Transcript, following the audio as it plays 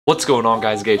What's going on,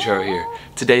 guys? Gaycharo here.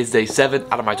 Today's day 7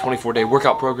 out of my 24-day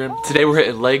workout program. Today we're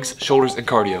hitting legs, shoulders, and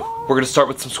cardio. We're gonna start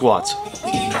with some squats.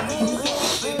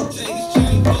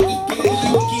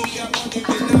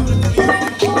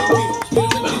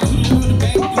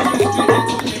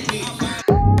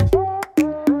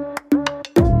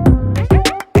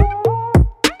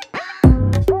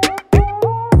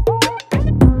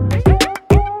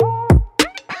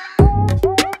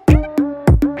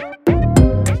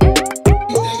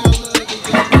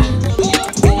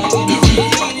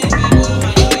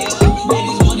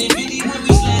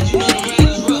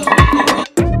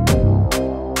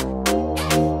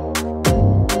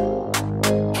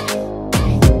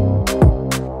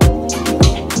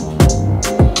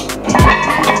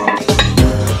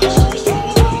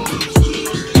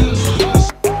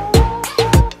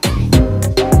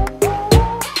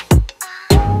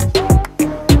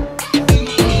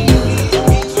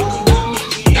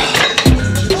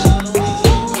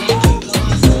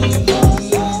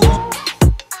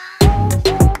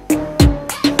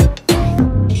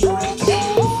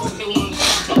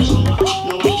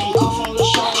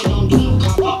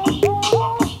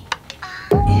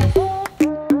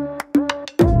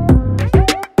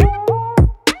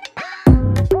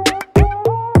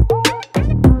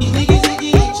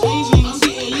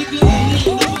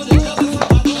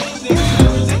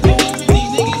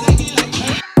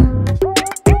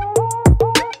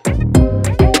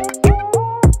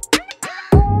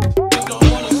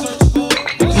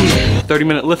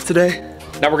 30-minute lift today.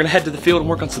 Now we're gonna head to the field and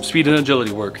work on some speed and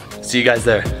agility work. See you guys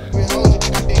there.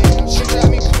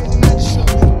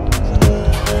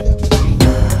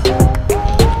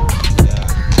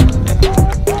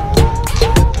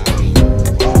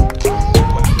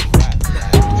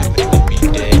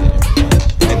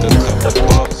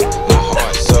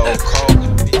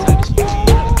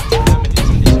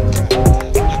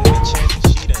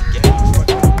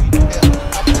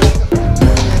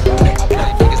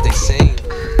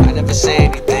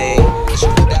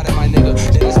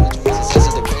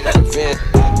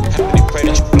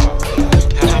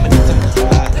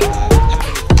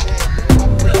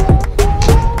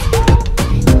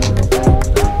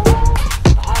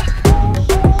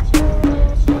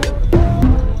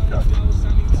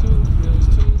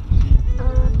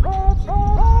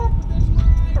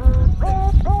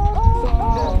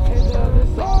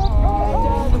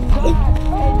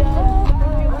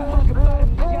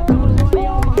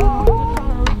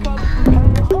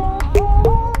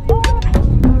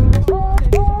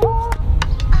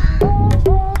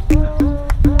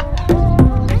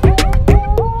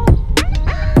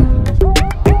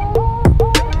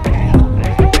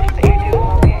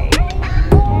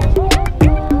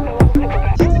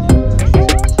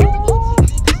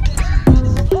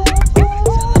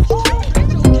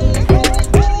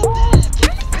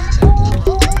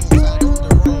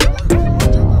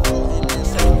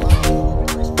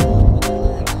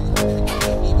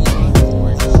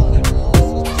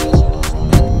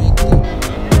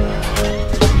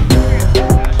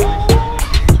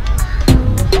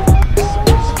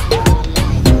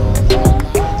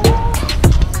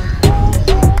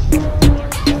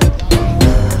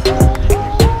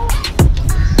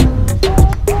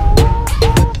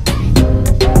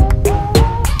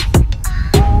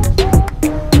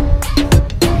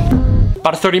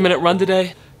 30-minute run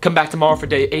today. Come back tomorrow for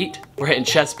day 8. We're hitting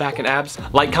chest, back, and abs.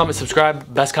 Like, comment,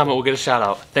 subscribe. Best comment will get a shout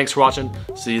out. Thanks for watching.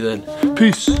 See you then.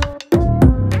 Peace.